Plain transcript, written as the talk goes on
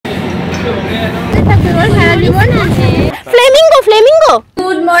Flamengo Flamengo.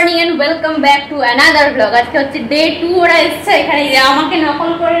 Good morning and welcome back to another blog. আজকে হচ্ছে day 2। ওরা এসছে এখানে আমাকে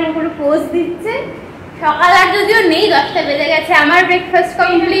নকল করে উপরে পোজ দিচ্ছে। সকাল আর যদিও নেই, 10টা বেজে গেছে। আমার ব্রেকফাস্ট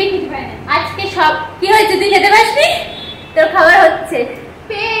কমপ্লিট। আজকে সব কি হয়েছে তুই খেতে পাসনি? তোর খাবার হচ্ছে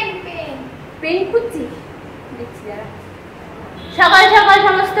পেন পেন পেন খুঁজছি দেখছি যারা। সকাল সকাল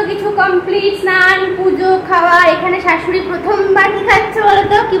সমস্ত কিছু কমপ্লিট, স্নান পুজো খাওয়া। এখানে শাশুড়ি প্রথমবার কি খাচ্ছে বলো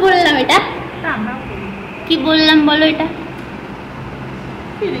তো? কি বললাম এটা? কি বললাম বলো? এটা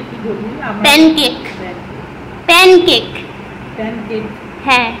প্যানকেক। প্যানকেক প্যানকেক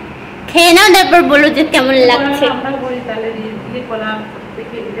হ্যাঁ, খেয়ে নাও তারপর বলো যে কেমন লাগছে।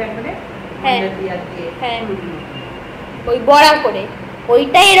 হ্যাঁ ওই বড়া করে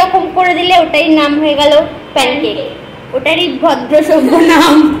ওইটাই এরকম করে দিলে ওটাই নাম হয়ে গেল প্যানকেক। ওটারই ভদ্র সভ্য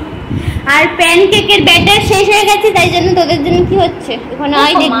নাম। আর প্যানকেকের ব্যাটার শেষ হয়ে গেছে, তাই জন্য তোদের জন্য কি হচ্ছে এখানে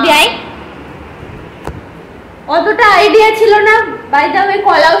আয় দেখবি। আয়, অতটা আইডিয়া ছিল না। বাই দ্য ওয়ে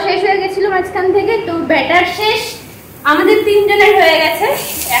কলাও শেষ হয়ে গেছিল মাঝখান থেকে, তো ব্যাটার শেষ। আমাদের 3 জনের হয়ে গেছে।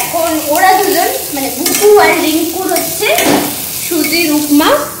 এখন ওরা দুজন মানে বুকু আর রিঙ্কুর হচ্ছে সুজির উপমা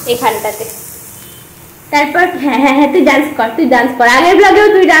এখানটাতে। তারপর হ্যাঁ হ্যাঁ হ্যাঁ তুই ডান্স কর, তুই ডান্স কর। আগের ব্লগেও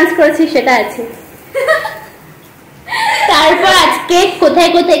তুই ডান্স করেছিস, সেটা আছে। তারপর আজকে কোথায়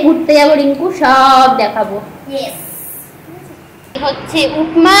কোথায় ঘুরতে যাবো রিঙ্কু সব দেখাবো। হচ্ছে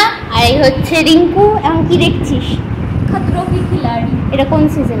উপমা আর এই হচ্ছে রিঙ্কু। এখন কি দেখছিস? খতরো কি খিলাড়ি। এটা কোন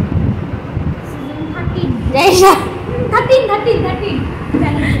সিজন? সিজন 13।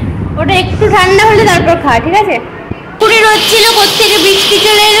 ওটা একটু ঠান্ডা হলে তারপর খা, ঠিক আছে? পুরো রোদ ছিল, কোত্থেকে বৃষ্টি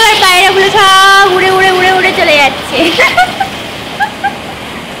চলে এলো আর পায়রাগুলো সব উড়ে উড়ে উড়ে উড়ে চলে যাচ্ছে।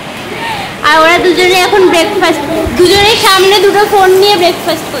 আর ওরা দুজনে এখন ব্রেকফাস্ট, দুজনের সামনে দুটো ফোন নিয়ে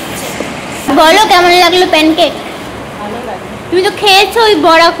ব্রেকফাস্ট করছে। বলো কেমন লাগলো প্যানকেক? তুমি তো খেয়েছো ওই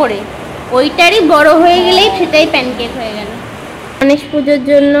বড়া করে, ওইটারই বড় হয়ে গেলেই সেটাই প্যানকেক হয়ে গেল। গণেশ পুজোর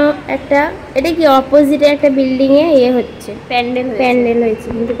জন্য একটা, এটা কি অপোজিটে একটা বিল্ডিং এ ইয়ে হচ্ছে, প্যান্ডেল হয়েছে,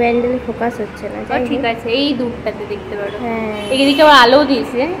 কিন্তু প্যান্ডেলে ফোকাস হচ্ছে না। ঠিক আছে, এই দূরটাতে দেখতে পারো। হ্যাঁ এদিকে আবার আলো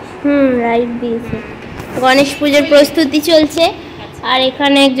দিয়েছে। রাইট দিয়েছে। গণেশ পুজোর প্রস্তুতি চলছে। আর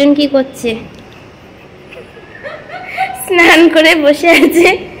এখানে একজন কি করছে? স্নান করে বসে আছে,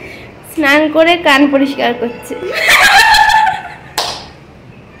 স্নান করে কান পরিষ্কার করছে।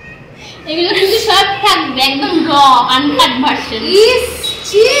 এগুলো কিন্তু সব থাকবে একদম র আনকাট ভার্সন। ইস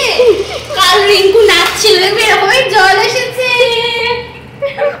ছি, কাল রিঙ্কু নাচছিল, এরকমই জল এসেছে।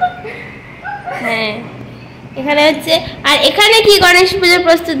 হ্যাঁ এখানে হচ্ছে। আর এখানে কি গণেশ পুজোর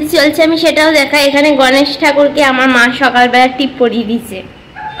প্রস্তুতি চলছে আমি সেটাও দেখাই। এখানে গণেশ ঠাকুরকে আমার মা সকালবেলা টিপ পরিয়ে দিয়েছে।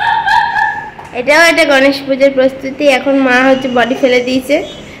 এটাও একটা গণেশ পুজোর প্রস্তুতি। এখন মা হচ্ছে বডি ফেলে দিয়েছে,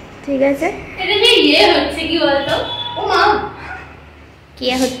 ঠিক আছে? এটা যে ইয়ে হচ্ছে কি বলতো? ও মা কি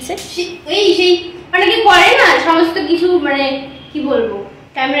হচ্ছে? এই সেই মানে কি করে না সমস্ত কিছু, মানে কি বলবো,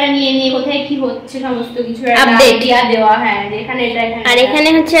 ক্যামেরা নিয়ে নিয়ে কোথায় কি হচ্ছে সমস্ত কিছু আপডেট দেওয়া। হ্যাঁ এখানে এটা, আর এখানে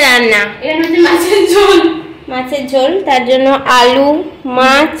হচ্ছে রান্না। এখানে হচ্ছে মাছের ঝোল। মাছের ঝোল, তার জন্য আলু,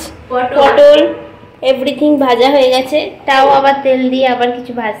 মাছ, পটল এভরিথিং ভাজা হয়ে গেছে। তাও আবার তেল দিয়ে আবার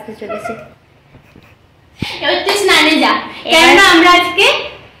কিছু ভাজতে চলেছে। এবার তুই স্নানে যা, কেননা আমরা আজকে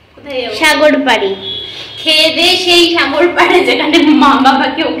সাগর পাড়ি খেয়ে দে সেই সাগর পাড়ে যেখানে মা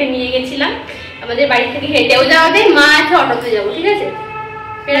বাবাকে ওকে নিয়ে গেছিলাম। আমাদের বাড়ি থেকে হেঁটেও যাওয়া দেয়, মা আছে অটোতে যাবো, ঠিক আছে?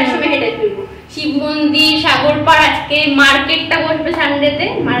 ফেরার সময় হেঁটে ফিরবো। শিব মন্দির, সাগর পাড়, আজকে মার্কেটটা বসবে সানডেতে,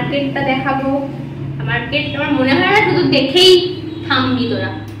 মার্কেটটা দেখাবো। মার্কেট আমার মনে হয় না শুধু দেখেই থামবি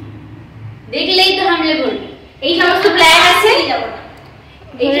তোরা, দেখলেই তো থামলে বলবি। এই সমস্ত প্ল্যান আছে।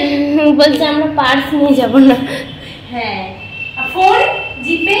 বলছে আমরা পার্স নিয়ে যাবো না। হ্যাঁ ফোন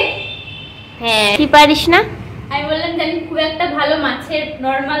জিপে। হ্যাঁ কি পারিস না? আমি বললাম যে আমি খুব একটা ভালো মাছের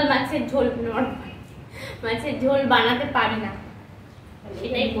নরমাল মাছের ঝোল বানাতে পারি না,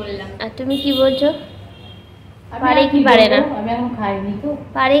 সেটাই বললাম। আর তুমি কি বলছো? পারে কি পারে না? আমি এখন খাইনি তো।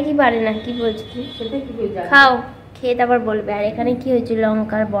 পারে কি পারে না কি বলছো তুমি? সেটা কি বলছো? খাও, খেয়ে তারপর বলবে। আর এখানে কি হয়েছে?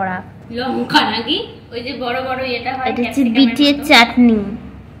 লঙ্কার বড়া। লঙ্কা নাকি ওই যে বড় বড় এটা হয়, এটা হচ্ছে বিটের চাটনি,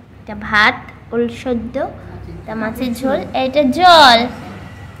 এটা ভাত, ওল সদ্য, তা মাছের ঝোল, এটা জল,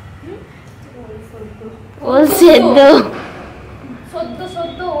 ওল সেদ্ধ,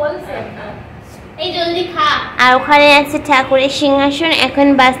 ওল সেদ্ধ। এই জলদি খা। আর ওখানে আছে ঠাকুরের সিংহাসন। এখন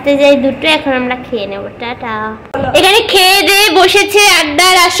বাজতে যাই 2টো, এখন আমরা খেয়ে নেবো। টাটা। এখানে খেয়ে দিয়ে বসেছে,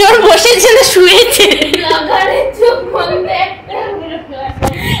 আড্ডার আসর বসেছে না শুয়েছে।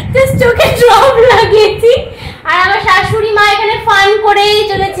 চোখে ড্রপ লাগিয়েছি। আর আমার শাশুড়ি মা এখানে ফান করেই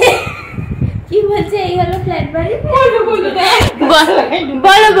চলেছে। কি বলছে? এই হলো ফ্ল্যাট বাড়ি।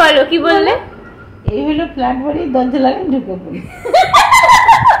 বলো বলো কি বললে? এই হলো ফ্ল্যাট বাড়ি, দরজা লাগান ঢুকে পড়ি।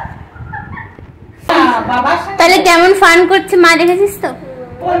 কেমন ফান করছে মা দেখেছিস তো?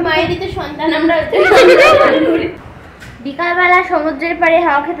 ওর মায়েরই তো সন্তান আমরা। বিকালবেলা সমুদ্রের পাড়ে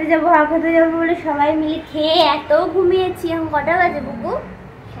হাওয়া খেতে যাবো বলে সবাই মিলে খেয়ে এত ঘুমিয়েছি। এখন কটা বাজে বুকু?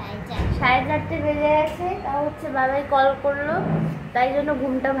 4:30 বেজে গেছে। তাও হচ্ছে বাবাই কল করলো, তাই জন্য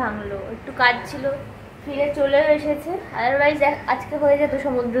ঘুমটা ভাঙলো। একটু কাজ ছিল, ফিরে চলেও এসেছে। আদারওয়াইজ আজকে হয়ে যেত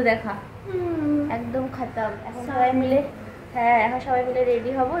সমুদ্র দেখা, একদম খাতাম। এখন সবাই মিলে এখন সবাই মিলে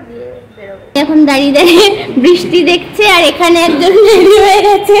রেডি হবো, দিয়ে বেরোবো। এখন দাঁড়িয়ে দাঁড়িয়ে বৃষ্টি দেখছে, আর এখানে একজন রেডি হয়ে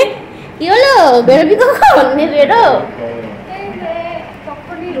গেছে। কি হলো, বেরোবি কখন? বেরো।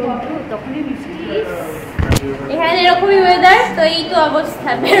 তখনই বৃষ্টি, এখানে এরকমই ওয়েদার। তো এই তো অবস্থা,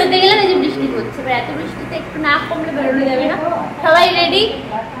 বেরোতে গেলে এই যে বৃষ্টি পড়ছে। এত বৃষ্টিতে একটু না কমলে বেরোনো যাবে না। সবাই রেডি?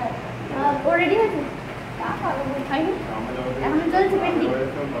 ও রেডি হয়েছে? এখন চলছে পেন্টিং,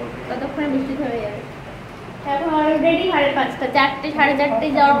 কতক্ষণে বৃষ্টি থেমে যাবে। এখন অলরেডি 5:30,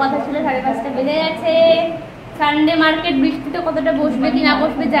 4:30 যাওয়ার কথা ছিল, 5:30 বেজে গেছে। সানডে মার্কেট বৃষ্টিতে কতটা বসবে কি না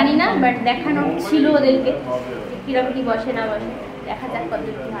বসবে জানি না, বাট দেখানো ছিল ওদেরকে কিরকম কি বসে না বসে। দেখা যাক কত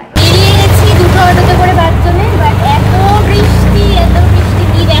কি হয়। বেরিয়ে গেছি 2টো অটোতে করে 5 জনে, বাট এত বৃষ্টি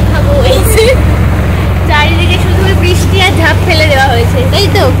কি দেখাবো। এই যে চারিদিকে শুধু বৃষ্টি আর ঝাঁপ ফেলে দেওয়া হয়েছে, তাই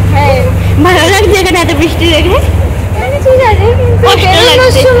তো? হ্যাঁ, ভালো লাগছে এখানে এত বৃষ্টি দেখে। ঠিক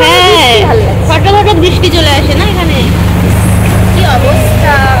আছে, হঠাৎ বৃষ্টি চলে আসে না এখানে। কি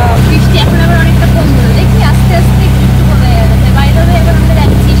অবস্থা, বৃষ্টি এখন আবার অনেকটা কম হলো, দেখি আস্তে আস্তে একটু কমে যাচ্ছে। বাইরে এবার আমরা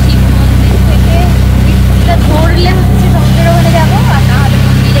যাচ্ছি শিব মন্দির থেকে। বৃষ্টিটা ধরলে হচ্ছে সমুদ্রের ওখানে যাবো, আর না হলে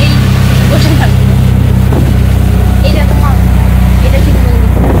মন্দিরেই বসে থাকবো। এই দেখো এটা শিব মন্দির।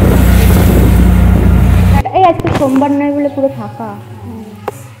 এই আজকে সোমবার নয় বলে পুরো ফাঁকা।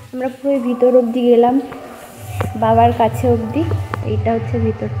 আমরা পুরো ভিতর অবধি গেলাম, বাবার কাছে অবধি। এইটা হচ্ছে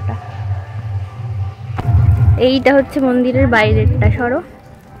ভিতরটা, এইটা হচ্ছে মন্দিরের বাইরেরটা। সরো,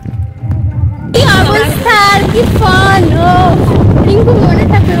 কি অবস্থা, আর কি ফান। ও রিঙ্কু মনে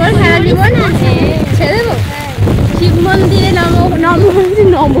থাকবে বল সারা জীবন? ছেড়ে দেবো। শিব মন্দিরে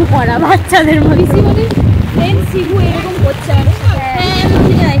নম পড়া বাচ্চাদের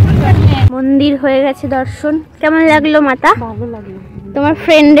মন্দির হয়ে গেছে দর্শন। কেমন লাগলো মাতা? ভালো লাগলো। তোমার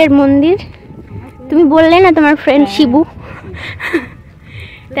ফ্রেন্ডের মন্দির, তুমি বললে না তোমার ফ্রেন্ড শিবু।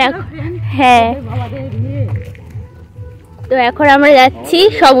 হ্যাঁ, তো এখন আমরা যাচ্ছি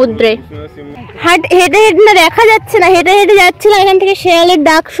সমুদ্রে। হেঁটে হেঁটে না দেখা যাচ্ছে না, হেঁটে হেঁটে যাচ্ছিলাম, এখান থেকে শেয়ালের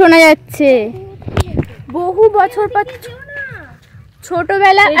ডাক শোনা যাচ্ছে। বহু বছর পর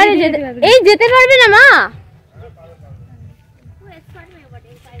ছোটবেলা। আরে এই যেতে পারবে না মা,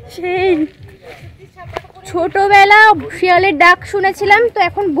 সেই ছোটবেলা শিয়ালের ডাক শুনেছিলাম। তো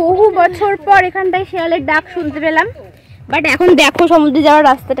এখন বহু বছর পর এখানটায় শিয়ালের ডাক শুনতে পেলাম। বাট এখন দেখো সমুদ্রে যাওয়ার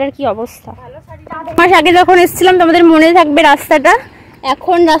রাস্তাটার কি অবস্থা। মাস আগে যখন এসেছিলাম তোমাদের মনে থাকবে রাস্তাটা,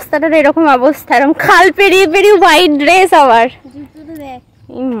 এখন রাস্তাটার এরকম অবস্থা। এরকম খাল পেরিয়ে পেরিয়ে হোয়াইট ড্রেস, আবার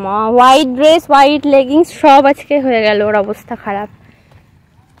মা হোয়াইট ড্রেস, হোয়াইট লেগিংস সব আজকে হয়ে গেল, ওর অবস্থা খারাপ।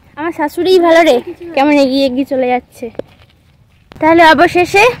 আমার শাশুড়িই ভালো রে, কেমন এগিয়ে এগিয়ে চলে যাচ্ছে। তাহলে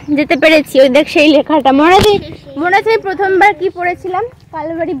অবশেষে যেতে পেরেছি। ওই দেখ সেই লেখাটা মনে আছে প্রথমবার কি পড়েছিলাম?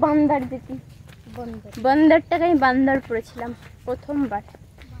 কালবাড়ি বান্দার যেতে, বান্দারটাকে আমি বান্দার পড়েছিলাম প্রথমবার।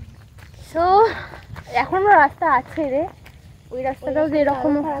 তো এখনো রাস্তা আছে রে, ওই রাস্তাটাও যে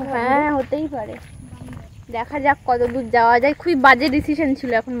এরকম, হ্যাঁ হতেই পারে। দেখা যাক কত দূর যাওয়া যায়। খুবই বাজে ডিসিশন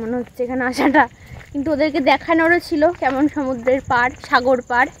ছিল এখন মনে হচ্ছে এখানে আসাটা, কিন্তু ওদেরকে দেখানোরও ছিল কেমন সমুদ্রের পাড়, সাগর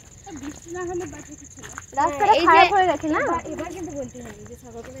পাড়। রাস্তাটা খারাপ হয়ে গেছে না,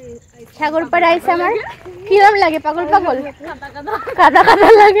 সাগর পাড় আইসে আমার কিরম লাগে, পাগল পাগল কাদা কাদা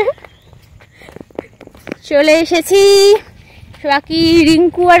লাগে। চলে এসেছি। বাকি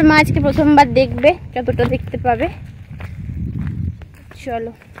রিঙ্কু আর মাছকে প্রথমবার দেখবে, যতটা দেখতে পাবে।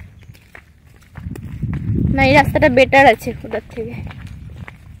 চলো না, এই রাস্তাটা বেটার আছে ওটার থেকে।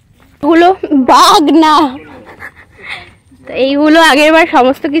 ওগুলো বাঘ না, এইগুলো আগের বার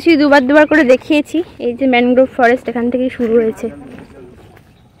সমস্ত কিছুই দুবার করে দেখিয়েছি। এই যে ম্যানগ্রোভ ফরেস্ট এখান থেকে শুরু হয়েছে।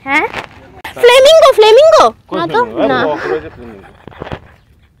 হ্যাঁ, ফ্লেমিঙ্গো না তো না,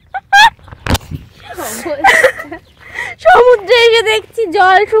 সমুদ্রে এসে দেখছি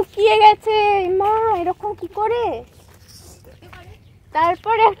জল শুকিয়ে গেছে। মা এরকম কি করে?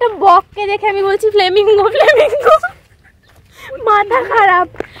 তারপরে একটা বককে দেখে আমি বলছি ফ্লেমিঙ্গো, মাথা খারাপ।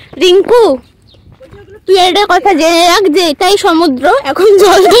 রিঙ্কু তুই একটা কথা জেনে রাখ যে এটাই সমুদ্র, এখন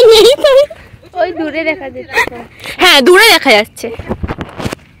জলটা নেই, তাই ওই দূরে দেখা যাচ্ছে। হ্যাঁ দূরে দেখা যাচ্ছে,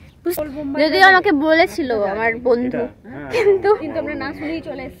 যদিও আমাকে বলেছিল আমার বন্ধু, কিন্তু আমরা না শুনেই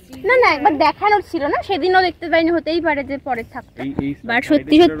চলে এসেছি। না একবার দেখানোর ছিল না, সেদিনও দেখতে পাইনি, হতেই পারে যে পরে থাকতো। বাট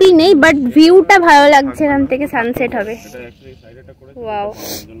সত্যি নেই, বাট ভিউটা ভালো লাগছে, এখান থেকে সানসেট হবে। ওয়াও,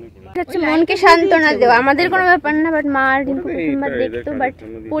 হচ্ছে মনকে সান্ত্বনা দেওয়া, আমাদের কোনো ব্যাপার না, বাট মা আর রিঙ্কু প্রথমবার দেখতো, বাট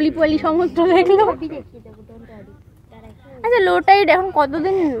পলি পলি সমুদ্র দেখলো। আচ্ছা লো টাইড এখন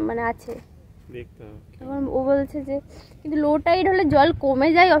কতদিন মানে আছে এখন ও বলছে যে, কিন্তু লো টাইড হলে জল কমে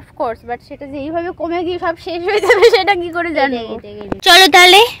যায় অফকোর্স, বাট সেটা যে এইভাবে কমে গিয়ে সব শেষ হয়ে যাবে সেটা কি করে জানবো। চলো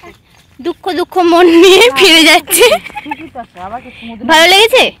তাহলে দুঃখ দুঃখ মন নিয়ে ফিরে যাচ্ছে। ভালো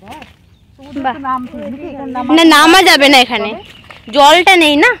লেগেছে? না নামা যাবে না, এখানে জলটা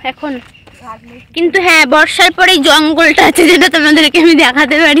নেই না এখন, কিন্তু হ্যাঁ বর্ষার পরে জঙ্গলটা আছে যেটা তোমাদেরকে আমি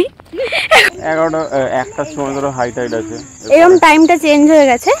দেখাতে পারি। 1টার সময় ধরো হাই টাইড আছে, এরকম টাইমটা চেঞ্জ হয়ে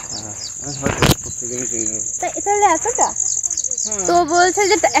গেছে তাহলে এতটা তো বলছে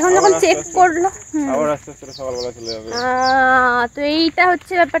যে এখন যখন চেক করলো আবার আস্তে আস্তে সকালবেলা চলে যাবে। তো এইটা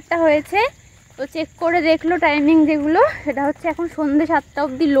হচ্ছে ব্যাপারটা হয়েছে, তো চেক করে দেখলো টাইমিং যেগুলো, সেটা হচ্ছে এখন সন্ধ্যে 7টা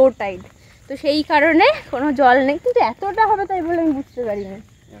অবধি লো টাইড, তো সেই কারণে কোনো জল নেই, কিন্তু এতটা হবে তাই বলে আমি বুঝতে পারিনি,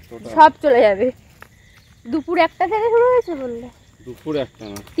 সব চলে যাবে। দুপুর 1টা থেকে শুরু হয়েছে বললে? দুপুর 1টা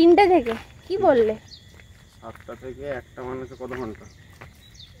না 3টে থেকে, কি বললে? 7টা থেকে 1টা মানে কত ঘন্টা?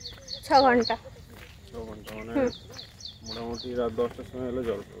 6 ঘন্টা। 6 ঘন্টা মানে মোটামুটি রাত 10টার সময় এলে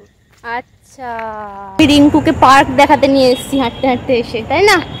জল পাবে। আচ্ছা রিঙ্কুকে পার্ক দেখাতে নিয়ে এসেছি হাঁটতে হাঁটতে এসে, তাই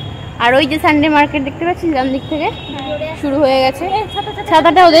না? আর ওই যে সানডে মার্কেট দেখতে পাচ্ছিস ডান দিক থেকে শুরু হয়ে গেছে,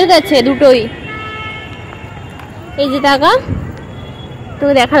 ছাতাটা ওদের কাছে দুটোই। এই যে টাকা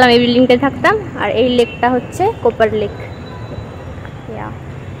তোকে দেখালাম, এই বিল্ডিংটায় থাকতাম, আর এই লেকটা হচ্ছে কোপার লেক।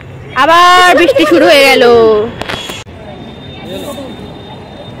 আবার বৃষ্টি শুরু হয়ে গেল।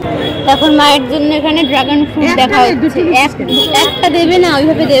 এখন মায়ের জন্য এখানে ড্রাগন ফ্রুট দেখা হচ্ছে, একটা দেবে না,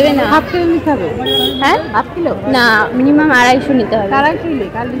 ওইভাবে দেবে না। হাফ কিলো নিতে হবে? হ্যাঁ হাফ কিলো না, মিনিমাম 250 নিতে হবে। 250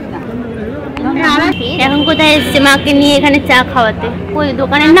 এখন কোথায় এসছে মাকে নিয়ে এখানে চা খাওয়াতে, ওই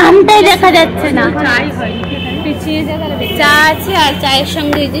দোকানের নামটাই দেখা যাচ্ছে না। চা আছে আর চায়ের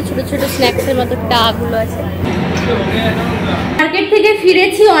সঙ্গে এই যে ছোট ছোট স্ন্যাক্সের মতো টাগুলো আছে। মার্কেট থেকে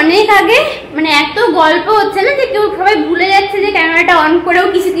ফিরেছি অনেক আগে, মানে এত গল্প হচ্ছে না যে কেউ সবাই ভুলে যাচ্ছে যে ক্যামেরাটা অন করেও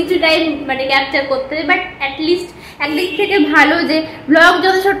কিছু কিছু টাইম মানে ক্যাপচার করতে হবে, বাট অ্যাটলিস্ট একদিক থেকে ভালো যে ব্লগ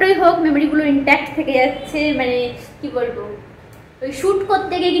যত ছোটই হোক মেমোরিগুলো ইনট্যাক্ট থেকে যাচ্ছে, মানে কি বলবো ওই শ্যুট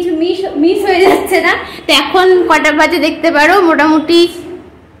করতে গিয়ে কিছু মিস হয়ে যাচ্ছে না। তো এখন কটা বাজে দেখতে পারো, মোটামুটি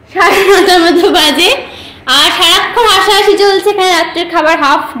 9:30 মতো বাজে, আর সারাক্ষণ হাসাহাসি চলছে, এখানে রাত্রের খাবার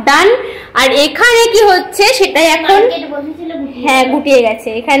হাফ ডান, আর এখানে কি হচ্ছে সেটাই এখন হ্যাঁ গুটিয়ে গেছে,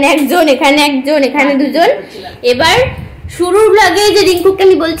 এখানে একজন, এখানে একজন, এখানে দুজন। এবার শুরুর ব্লগে যে রিঙ্কুকে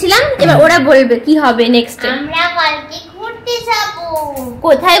আমি বলছিলাম, এবার ওরা বলবে কি হবে নেক্সট। আমরা কালকে ঘুরতে যাব।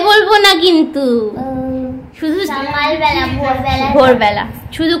 কোথায় বলবো না কিন্তু, শুধু সকালবেলা ভোরবেলা,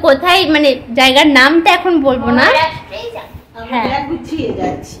 শুধু কোথায় মানে জায়গার নামটা এখন বলবো না। হ্যাঁ ব্যাগ গুছিয়ে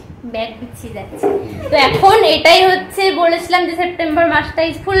যাচ্ছি। তো এখন এটাই হচ্ছে বলেছিলাম যে সেপ্টেম্বর মাসটা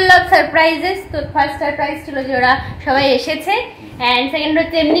ইজ ফুল অফ সারপ্রাইজেস। তো ফার্স্ট সারপ্রাইজ ছিল যে ওরা সবাই এসেছে, অ্যান্ড সেকেন্ড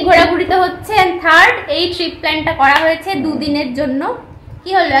হচ্ছে এমনি ঘোরাঘুরিতে হচ্ছে, অ্যান্ড থার্ড এই ট্রিপ প্ল্যানটা করা হয়েছে 2 দিনের জন্য। কি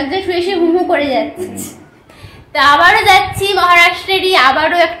হলো একজন শুয়ে শুয়ে হুমু করে যাচ্ছে। তো আবারও যাচ্ছি মহারাষ্ট্রেরই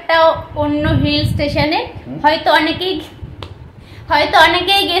আবারও একটা অন্য হিল স্টেশনে, হয়তো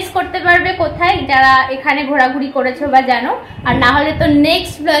অনেকেই গেস করতে পারবে কোথায়, যারা এখানে ঘোরাঘুরি করেছো বা জানো, আর না হলে তো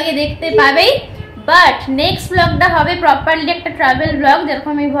নেক্সট ব্লগে দেখতে পাবেই। বাট নেক্সট ব্লগটা হবে প্রপারলি একটা ট্রাভেল ব্লগ,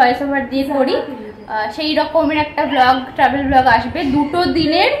 যেরকম আমি ভয়েস ওভার দিয়ে করি সেই রকমের একটা ব্লগ, ট্রাভেল ব্লগ আসবে 2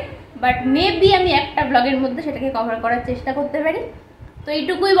 দিনের। বাট মেবি আমি একটা ব্লগের মধ্যে সেটাকে কভার করার চেষ্টা করতে পারি। তো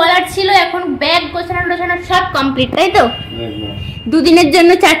এইটুকুই বলার ছিল। এখন ব্যাগ গোছানো টোছানো সব কমপ্লিট, তাই তো? 2 দিনের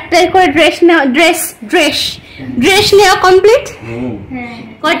জন্য 4টা করে ড্রেস নেওয়া কমপ্লিট।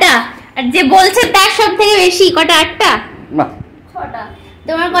 কটা? আর যে বলছে তার সব থেকে বেশি কটা? 8টা? 6টা।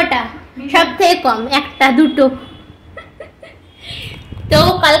 তোমার কটা? সব থেকে কম 1টা 2টো। তো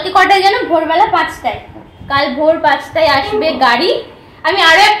কালকে কটায় যেন? ভোরবেলা 5টায়। কাল ভোর 5টায় আসবে গাড়ি। আমি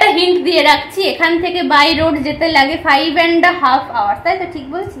আরো একটা হিন্ট দিয়ে রাখছি, এখান থেকে বাই রোড যেতে লাগে 5.5 আওয়ার্স, তাই তো? ঠিক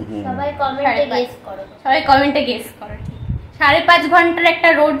বলছি? সবাই কমেন্টে গেস করো। 5.5 ঘন্টার একটা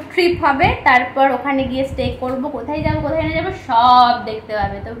রোড ট্রিপ হবে, তারপর ওখানে গিয়ে স্টে করব। কোথায় যাবো কোথায় না যাবো সব দেখতে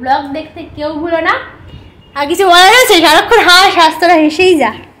পাবে। তো ব্লগ দেখতে কেউ ভুলো না। আর কিছু বলার আছে? সারাক্ষণ স্বাস্থ্যটা হেসেই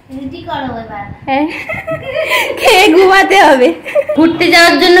যা। হ্যাঁ খেয়ে ঘুমাতে হবে। ঘুরতে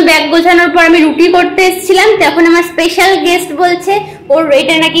যাওয়ার জন্য ব্যাগ গোছানোর পর আমি রুটি করতে এসেছিলাম, তখন আমার স্পেশাল গেস্ট বলছে ওর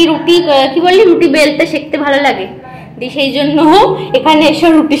এটা নাকি রুটি, কি বললি, রুটি বেলতে শিখতে ভালো লাগে, সেই জন্য এখানে এসে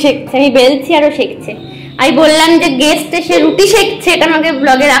রুটি শেখছে। আমি বেলছি আরও শেখছে। আমি বললাম যে গেস্ট এসে রুটি শেখছে, এটা আমাকে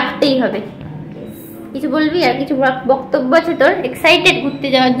ব্লগে রাখতেই হবে। কিছু বলবি? আর কিছু বক্তব্য আছে তোর? এক্সাইটেড ঘুরতে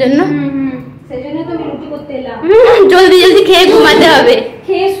যাওয়ার জন্য? জলদি জলদি খেয়ে ঘুমাতে হবে,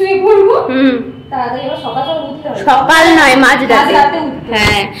 খেয়ে শুয়ে পড়বো। সকাল নয় মাঝরাতে।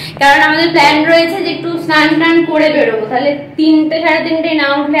 হ্যাঁ, কারণ আমাদের প্ল্যান রয়েছে যে একটু স্নান টান করে বেরোবো, তাহলে 3টে 3:30 না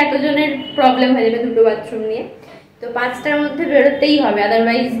উঠলে এতজনের প্রবলেম হয়ে যাবে দুটো বাথরুম নিয়ে। তো 5টার মধ্যে বেরোতেই হবে,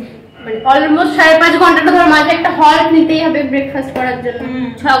 আদারওয়াইজ মানে অলমোস্ট 5.5 ঘন্টাটা ধর মাঝে একটা হল্ট নিতেই হবে ব্রেকফাস্ট করার জন্য।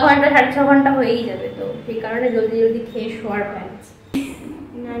 6 ঘন্টা 6.5 ঘন্টা হয়েই যাবে, তো সেই কারণে জলদি জলদি খেয়ে শোয়ার প্ল্যান।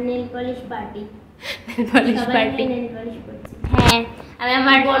 Nail polish party. হ্যাঁ, আমি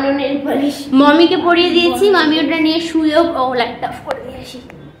আমার বড় নেল পলিশ মমিকে পরিয়ে দিয়েছি, মামি ওটা নিয়ে শুয়েও লাইটটা অফ করে দিয়েছি।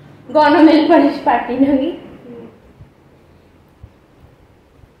 গণ নেল পলিশ পার্টি নাকি?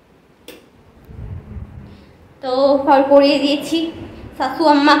 তো পরিয়ে দিয়েছি শাশু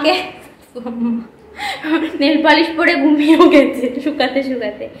আম্মাকে। নেল পলিশ পরে ঘুমিয়েও গেছে শুকাতে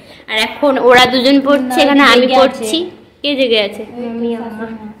শুকাতে। আর এখন ওরা দুজন পড়ছে, এখানে আমি পড়ছি। কে জেগে আছে?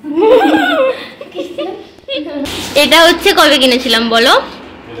 এটা হচ্ছে কবে কিনেছিলাম বলো?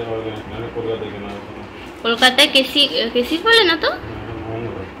 কলকাতায় কেসি বলে না তো,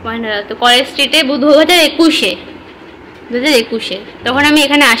 তো কলেজ স্ট্রিটে 2021-এ তখন আমি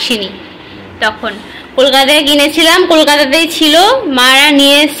এখানে আসিনি, তখন কলকাতায় কিনেছিলাম, কলকাতাতেই ছিল, মারা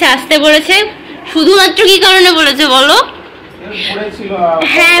নিয়ে এসছে, আসতে বলেছে। শুধুমাত্র কি কারণে বলেছে বলো?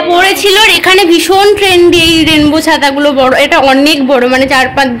 হ্যাঁ পড়েছিল, এখানে ভীষণ ট্রেন্ডি এই রেনবো ছাতাগুলো, বড়, এটা অনেক বড়, মানে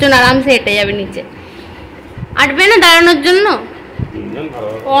 4-5 জন আরামসে হেঁটে যাবে নিচে, আটবে না দাঁড়ানোর জন্য,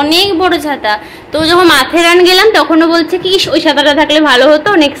 অনেক বড় ছাতা। তো যখন মাথেরান গেলাম তখনও বলছে কি ওই ছাতাটা থাকলে ভালো হতো,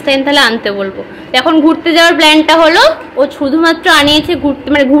 নেক্সট টাইম তাহলে আনতে বলবো। এখন ঘুরতে যাওয়ার প্ল্যানটা হলো, ও শুধুমাত্র আনিয়েছে ঘুরতে,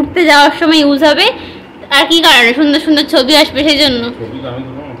 মানে ঘুরতে যাওয়ার সময় ইউজ হবে, আর কি কারণে সুন্দর সুন্দর ছবি আসবে সেই জন্য।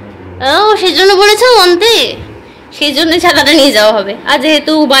 ও সেই জন্য বলেছো আনতে, সেই জন্য ছাতাটা নিয়ে যাওয়া হবে। আর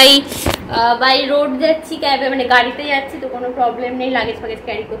যেহেতু বাই রোড যাচ্ছি, ক্যাবে মানে গাড়িতে যাচ্ছি, তো কোনো প্রবলেম নেই লাগেজ ফাগেজ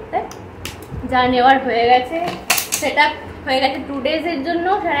ক্যারি করতে। যা নেওয়ার হয়ে গেছে, সেটা হয়ে গেছে 2 ডেজের জন্য।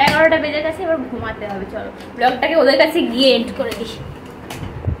 11:30 বেজে গেছে, এবার ঘুমাতে হবে। চলো ব্লগটাকে ওদের কাছে গিয়ে এন্ড করে দিই।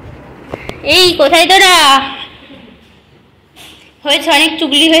 এই কোথায় তোরা? হয়েছে, অনেক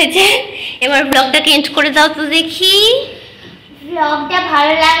চুগলি হয়েছে, এবার ব্লগটাকে এন্ড করে দাও তো দেখি। ব্লগটা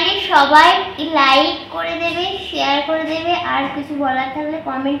ভালো লাগলে সবাই লাইক করে দেবে, শেয়ার করে দেবে, আর কিছু বলার থাকলে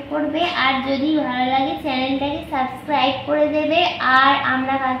কমেন্ট করবে, আর যদি ভালো লাগে চ্যানেলটাকে সাবস্ক্রাইব করে দেবে। আর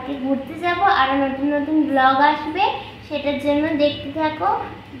আমরা কালকে ঘুরতে যাব, আরো নতুন নতুন ব্লগ আসবে, সেটার জন্য দেখতে থাকো।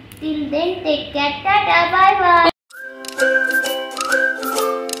 Till then take care, tata, bye bye.